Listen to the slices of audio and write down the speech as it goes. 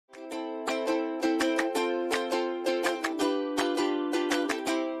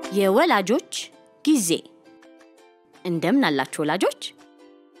የወላጆች ጊዜ እንደምን አላችሁ ወላጆች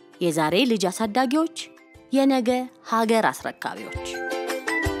የዛሬ ልጅ አሳዳጊዎች የነገ ሀገር አስረካቢዎች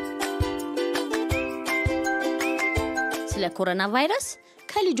ስለ ኮሮና ቫይረስ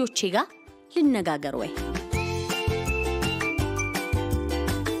ከልጆቼ ጋር ልነጋገር ወይ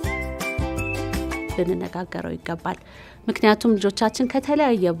ልንነጋገረው ይገባል ምክንያቱም ልጆቻችን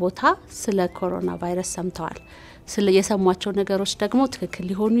ከተለያየ ቦታ ስለ ኮሮና ቫይረስ ሰምተዋል ስለ የሰሟቸው ነገሮች ደግሞ ትክክል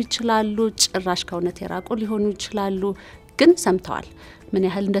ሊሆኑ ይችላሉ ጭራሽ ከእውነት የራቁ ሊሆኑ ይችላሉ ግን ሰምተዋል ምን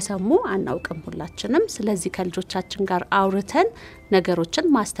ያህል እንደሰሙ አናውቅም ሁላችንም ስለዚህ ከልጆቻችን ጋር አውርተን ነገሮችን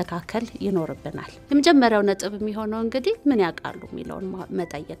ማስተካከል ይኖርብናል የመጀመሪያው ነጥብ የሚሆነው እንግዲህ ምን ያቃሉ ሚለውን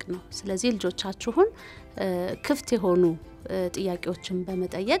መጠየቅ ነው ስለዚህ ልጆቻችሁን ክፍት የሆኑ ጥያቄዎችን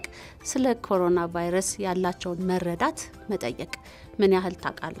በመጠየቅ ስለ ኮሮና ቫይረስ ያላቸውን መረዳት መጠየቅ ምን ያህል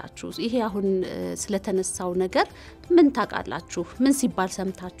ታቃላችሁ ይሄ አሁን ስለተነሳው ነገር ምን ታቃላችሁ ምን ሲባል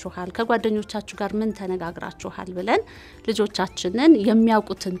ሰምታችኋል ከጓደኞቻችሁ ጋር ምን ተነጋግራችኋል ብለን ልጆቻችንን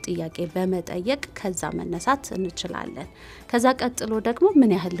የሚያውቁትን ጥያቄ በመጠየቅ ከዛ መነሳት እንችላለን ከዛ ቀጥሎ ደግሞ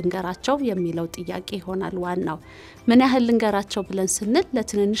ምን ያህል ልንገራቸው የሚለው ጥያቄ ይሆናል ዋናው ምን ያህል ልንገራቸው ብለን ስንል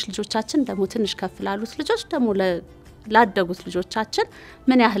ለትንንሽ ልጆቻችን ደግሞ ትንሽ ከፍላሉት ልጆች ደግሞ ላደጉት ልጆቻችን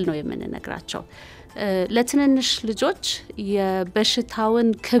ምን ያህል ነው የምንነግራቸው ለትንንሽ ልጆች የበሽታውን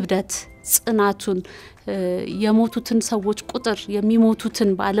ክብደት ጽናቱን የሞቱትን ሰዎች ቁጥር የሚሞቱትን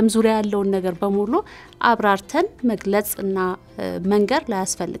በአለም ዙሪያ ያለውን ነገር በሙሉ አብራርተን መግለጽና መንገር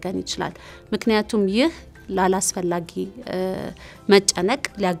ላያስፈልገን ይችላል ምክንያቱም ይህ ላላስፈላጊ መጨነቅ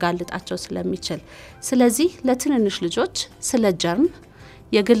ሊያጋልጣቸው ስለሚችል ስለዚህ ለትንንሽ ልጆች ስለ ጀርም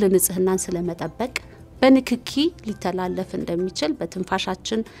የግል ንጽህናን ስለመጠበቅ በንክኪ ሊተላለፍ እንደሚችል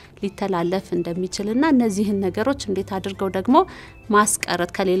በትንፋሻችን ሊተላለፍ እንደሚችልና እነዚህን ነገሮች እንዴት አድርገው ደግሞ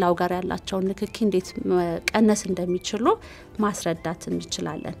ማስቀረት ከሌላው ጋር ያላቸው ንክኪ እንዴት መቀነስ እንደሚችሉ ማስረዳት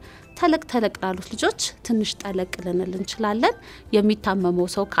እንችላለን ተለቅ ላሉት ልጆች ትንሽ ጠለቅ ልንል እንችላለን የሚታመመው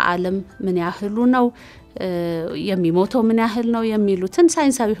ሰው ከዓለም ምን ያህሉ ነው የሚሞተው ምን ያህል ነው የሚሉትን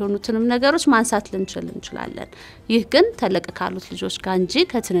ሳይንሳዊ ሆኑትንም ነገሮች ማንሳት እንችላለን ይህ ግን ተለቅ ካሉት ልጆች ጋር እንጂ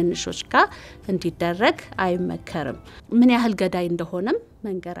ከትንንሾች ጋር እንዲደረግ አይመከርም ምን ያህል ገዳይ እንደሆነም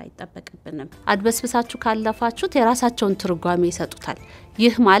መንገር አይጠበቅብንም አድበስብሳችሁ ካለፋችሁት የራሳቸውን ትርጓሜ ይሰጡታል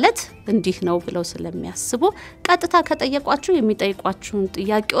ይህ ማለት እንዲህ ነው ብለው ስለሚያስቡ ቀጥታ ከጠየቋችሁ የሚጠይቋችሁን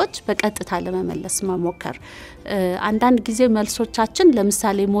ጥያቄዎች በቀጥታ ለመመለስ መሞከር አንዳንድ ጊዜ መልሶቻችን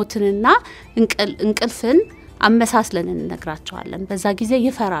ለምሳሌ ሞትንና እንቅልፍን አመሳስለን እንነግራቸዋለን በዛ ጊዜ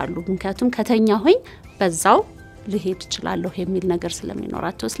ይፈራሉ ምክንያቱም ከተኛሁኝ በዛው ልሄድ ይችላልው የሚል ነገር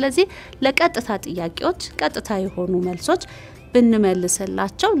ስለሚኖራቸው ስለዚህ ለቀጥታ ጥያቄዎች ቀጥታ የሆኑ መልሶች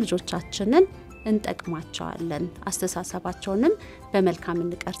ብንመልስላቸው ልጆቻችንን እንጠቅማቸዋለን አስተሳሰባቸውንም በመልካም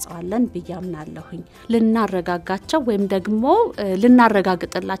እንቀርጸዋለን በያምናለሁኝ ልናረጋጋቸው ወይም ደግሞ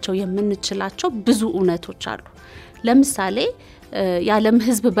ልናረጋግጥላቸው የምንችላቸው ብዙ እውነቶች አሉ ለምሳሌ የዓለም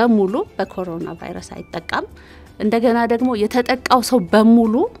ህዝብ በሙሉ በኮሮና ቫይረስ አይጠቃም እንደገና ደግሞ የተጠቃው ሰው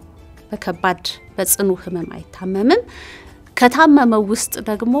በሙሉ በከባድ በጽኑ ህመም አይታመምም ከታመመው ውስጥ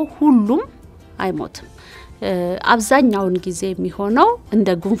ደግሞ ሁሉም አይሞትም አብዛኛውን ጊዜ የሚሆነው እንደ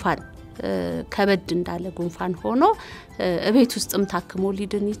ጉንፋን ከበድ እንዳለ ጉንፋን ሆኖ እቤት ውስጥም ታክሞ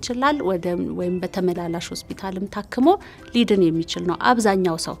ሊድን ይችላል ወይም በተመላላሽ ሆስፒታልም ታክሞ ሊድን የሚችል ነው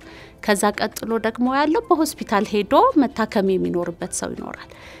አብዛኛው ሰው ከዛ ቀጥሎ ደግሞ ያለው በሆስፒታል ሄዶ መታከም የሚኖርበት ሰው ይኖራል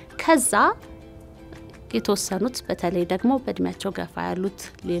ከዛ የተወሰኑት በተለይ ደግሞ በእድሜያቸው ገፋ ያሉት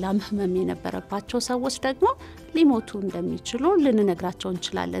ሌላም ህመም የነበረባቸው ሰዎች ደግሞ ሊሞቱ እንደሚችሉ ልንነግራቸው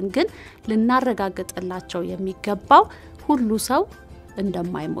እንችላለን ግን ልናረጋግጥላቸው የሚገባው ሁሉ ሰው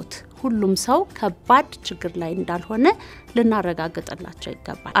እንደማይሞት ሁሉም ሰው ከባድ ችግር ላይ እንዳልሆነ ልናረጋግጥላቸው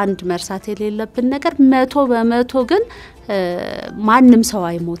ይገባል አንድ መርሳት የሌለብን ነገር 100% ግን ማንንም ሰው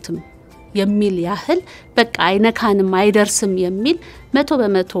አይሞትም የሚል ያህል በቃ አይነካንም አይደርስም የሚል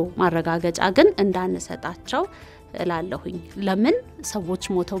 100% ማረጋገጫ ግን እንዳንሰጣቸው እላለሁኝ ለምን ሰዎች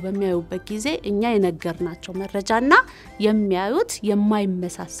ሞተው በሚያዩበት ጊዜ እኛ የነገርናቸው መረጃና የሚያዩት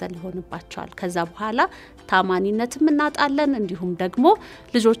የማይመሳሰል ይሆንባቸዋል ከዛ በኋላ ታማኒነትም እናጣለን እንዲሁም ደግሞ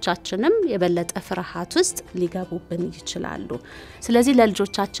ልጆቻችንም የበለጠ ፍርሃት ውስጥ ሊገቡብን ይችላሉ ስለዚህ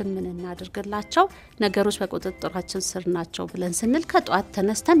ለልጆቻችን ምን እናድርግላቸው ነገሮች በቁጥጥራችን ስር ናቸው ብለን ስንል ከጧት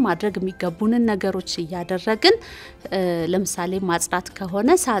ተነስተን ማድረግ የሚገቡንን ነገሮች እያደረግን ለምሳሌ ማጽዳት ከሆነ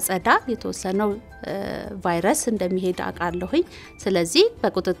ሳጸዳ የተወሰነው ቫይረስ እንደሚሄድ አቃለሁኝ ስለዚህ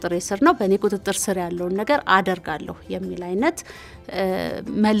በቁጥጥር ስር ነው በኔ ቁጥጥር ስር ያለውን ነገር አደርጋለሁ የሚል አይነት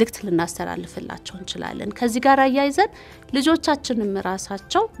መልእክት ልናስተላልፍላቸው እንችላለን ከዚህ ጋር ያያይዘን ልጆቻችንም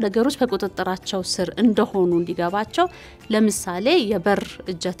ራሳቸው ነገሮች በቁጥጥራቸው ስር እንደሆኑ እንዲገባቸው ለምሳሌ የበር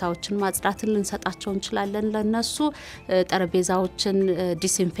እጀታዎችን ማጽዳትን ልንሰጣቸው እንችላለን ለነሱ ጠረጴዛዎችን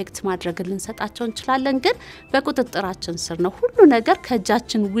ዲስኢንፌክት ማድረግ ልንሰጣቸው እንችላለን ግን በቁጥጥራችን ስር ነው ሁሉ ነገር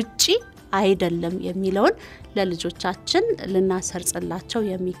ከእጃችን ውጪ አይደለም የሚለውን ለልጆቻችን ልናሰርጽላቸው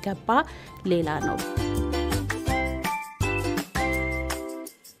የሚገባ ሌላ ነው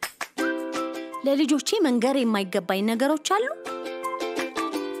ለልጆቼ መንገር የማይገባኝ ነገሮች አሉ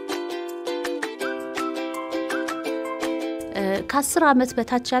ከ10 አመት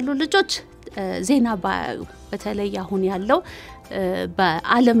በታች ያሉ ልጆች ዜና ባዩ በተለይ አሁን ያለው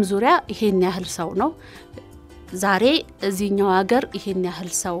በአለም ዙሪያ ይሄን ያህል ሰው ነው ዛሬ እዚህኛው ሀገር ይሄን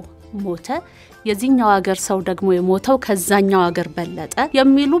ያህል ሰው ሞተ የዚህኛው ሀገር ሰው ደግሞ የሞተው ከዛኛው ሀገር በለጠ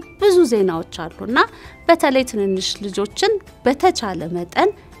የሚሉ ብዙ ዜናዎች አሉና በተለይ ትንንሽ ልጆችን በተቻለ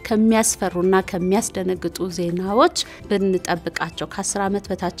መጠን ከሚያስፈሩና ከሚያስደነግጡ ዜናዎች ብንጠብቃቸው ከ10 አመት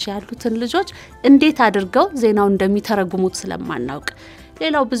በታች ያሉትን ልጆች እንዴት አድርገው ዜናው እንደሚተረጉሙት ስለማናውቅ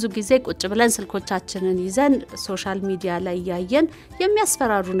ሌላው ብዙ ጊዜ ቁጭ ብለን ስልኮቻችንን ይዘን ሶሻል ሚዲያ ላይ ያያየን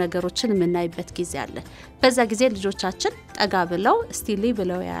የሚያስፈራሩ ነገሮችን ምናይበት ጊዜ አለ በዛ ጊዜ ልጆቻችን ጠጋ ብለው ስቲሊ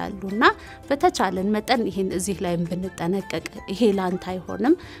ብለው ያሉና በተቻለን መጠን ይሄን እዚህ ላይ ብንጠነቀቅ ይሄ ላንተ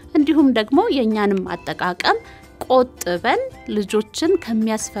አይሆንም እንዲሁም ደግሞ የኛንም አጠቃቀም ቆጥበን ልጆችን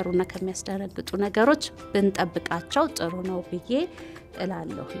ከሚያስፈሩና ከሚያስደነግጡ ነገሮች ብንጠብቃቸው ጥሩ ነው ብዬ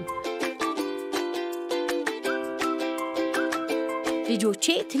እላለሁ ልጆቼ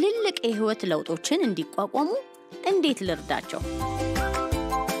ትልልቅ የህይወት ለውጦችን እንዲቋቋሙ እንዴት ልርዳቸው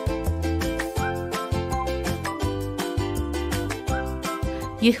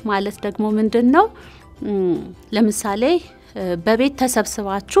ይህ ማለት ደግሞ ምንድነው ለምሳሌ በቤት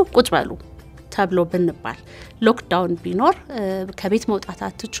ተሰብስባችሁ ቁጭ በሉ ተብሎ ብንባል ሎክዳውን ቢኖር ከቤት መውጣት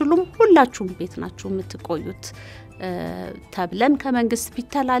አትችሉም ሁላችሁም ቤት ናችሁ የምትቆዩት ተብለን ከመንግስት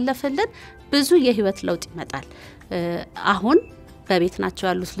ቢተላለፍልን ብዙ የህይወት ለውጥ ይመጣል አሁን በቤት ናቸው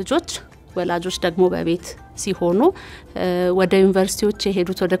ያሉት ልጆች ወላጆች ደግሞ በቤት ሲሆኑ ወደ ዩኒቨርሲቲዎች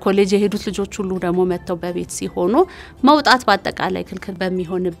የሄዱት ወደ ኮሌጅ የሄዱት ልጆች ሁሉ ደግሞ መተው በቤት ሲሆኑ መውጣት በአጠቃላይ ክልክል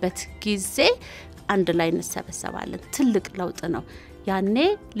በሚሆንበት ጊዜ አንድ ላይ እንሰበሰባለን ትልቅ ለውጥ ነው ያኔ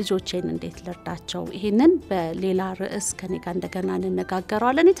ልጆቼን እንዴት ልርዳቸው ይሄንን በሌላ ርዕስ ከኔ ጋር እንደገና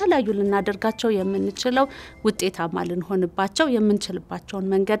እንነጋገራለን የተለያዩ ልናደርጋቸው የምንችለው ውጤታማ ልንሆንባቸው የምንችልባቸውን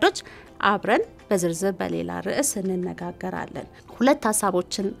መንገዶች አብረን በዝርዝር በሌላ ርዕስ እንነጋገራለን ሁለት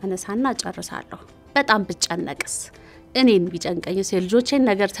ሐሳቦችን አነሳና ጨርሳለሁ በጣም ብጨነቅስ እኔን ቢጨንቀኝስ የልጆቼን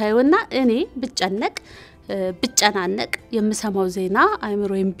ነገር ታዩና እኔ ብጨነቅ ብጨናነቅ የምሰማው ዜና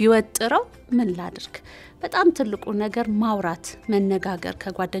አይምሮዬን ቢወጥረው ምን ላድርግ በጣም ትልቁ ነገር ማውራት መነጋገር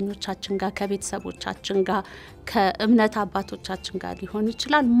ከጓደኞቻችን ጋር ከቤተሰቦቻችን ጋር ከእምነት አባቶቻችን ጋር ሊሆን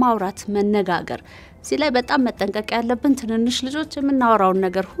ይችላል ማውራት መነጋገር እዚህ ላይ በጣም መጠንቀቅ ያለብን ትንንሽ ልጆች የምናወራውን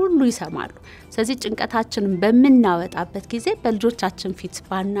ነገር ሁሉ ይሰማሉ ስለዚህ ጭንቀታችንን በመናወጣበት ጊዜ በልጆቻችን ፊት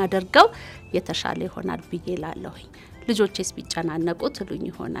ባናደርገው የተሻለ ይሆናል ብዬ እላለሁኝ ልጆቼስ ቢጨናነቁ ትሉኝ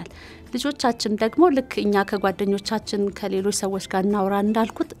ይሆናል ልጆቻችን ደግሞ ልክ እኛ ከጓደኞቻችን ከሌሎች ሰዎች ጋር እናውራ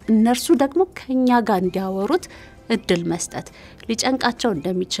እንዳልኩት እነርሱ ደግሞ ከኛ ጋር እንዲያወሩት እድል መስጠት ሊጨንቃቸው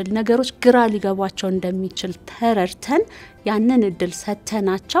እንደሚችል ነገሮች ግራ ሊገባቸው እንደሚችል ተረድተን ያንን እድል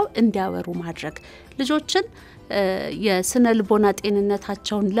ሰተናቸው እንዲያወሩ ማድረግ ልጆችን የስነ-ልቦና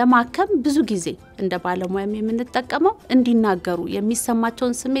ጤንነታቸውን ለማከም ብዙ ጊዜ እንደ ባለሙያም የምንጠቀመው እንዲናገሩ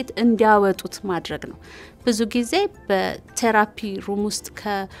የሚሰማቸውን ስሜት እንዲያወጡት ማድረግ ነው ብዙ ጊዜ በቴራፒ ሩም ውስጥ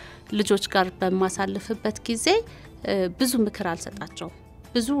ከልጆች ጋር በማሳልፍበት ጊዜ ብዙ ምክር አልሰጣቸው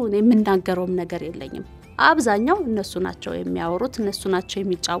ብዙ የምናገረውም ነገር የለኝም አብዛኛው እነሱ ናቸው የሚያወሩት እነሱ ናቸው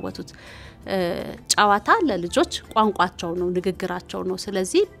የሚጫወቱት ጫዋታ ለልጆች ቋንቋቸው ነው ንግግራቸው ነው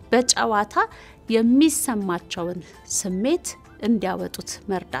ስለዚህ በጫዋታ የሚሰማቸውን ስሜት እንዲያወጡት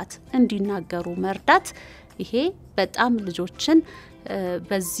መርዳት እንዲናገሩ መርዳት ይሄ በጣም ልጆችን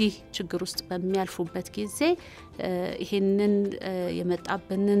በዚህ ችግር ውስጥ በሚያልፉበት ጊዜ ይሄንን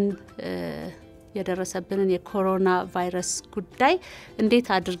የመጣብንን የደረሰብንን የኮሮና ቫይረስ ጉዳይ እንዴት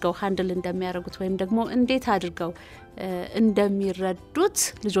አድርገው ሃንድል እንደሚያደርጉት ወይም ደግሞ እንዴት አድርገው እንደሚረዱት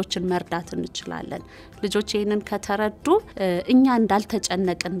ልጆችን መርዳት እንችላለን ልጆች ይሄንን ከተረዱ እኛ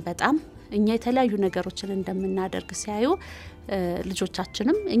እንዳልተጨነቅን በጣም እኛ የተለያዩ ነገሮችን እንደምናደርግ ሲያዩ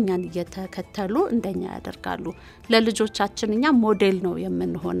ልጆቻችንም እኛን እየተከተሉ እንደኛ ያደርጋሉ ለልጆቻችን እኛ ሞዴል ነው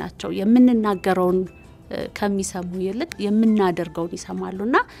የምንሆናቸው የምንናገረውን ከሚሰሙ ይልቅ የምናደርገውን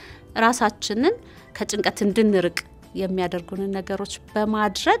ይሰማሉና ራሳችንን ከጭንቀት እንድንርቅ የሚያደርጉን ነገሮች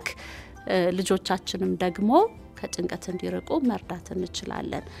በማድረግ ልጆቻችንም ደግሞ ከጭንቀት እንዲርቁ መርዳት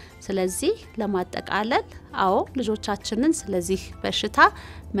እንችላለን ስለዚህ ለማጠቃለል አዎ ልጆቻችንን ስለዚህ በሽታ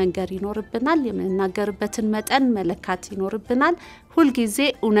መንገር ይኖርብናል የምንናገርበትን መጠን መለካት ይኖርብናል ሁሉ ጊዜ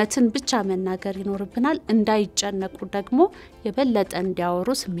እውነትን ብቻ መናገር ይኖርብናል እንዳይጨነቁ ደግሞ የበለጠ እንዲያወሩ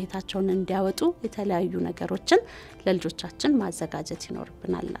ስሜታቸውን እንዲያወጡ የተለያዩ ነገሮችን ለልጆቻችን ማዘጋጀት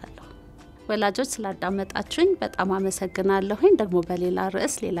ይኖርብናል አለው ወላጆች ስላዳመጣችሁኝ በጣም አመሰግናለሁኝ ደግሞ በሌላ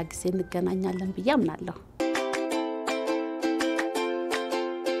ርዕስ ሌላ ጊዜ እንገናኛለን ብዬ አምናለሁ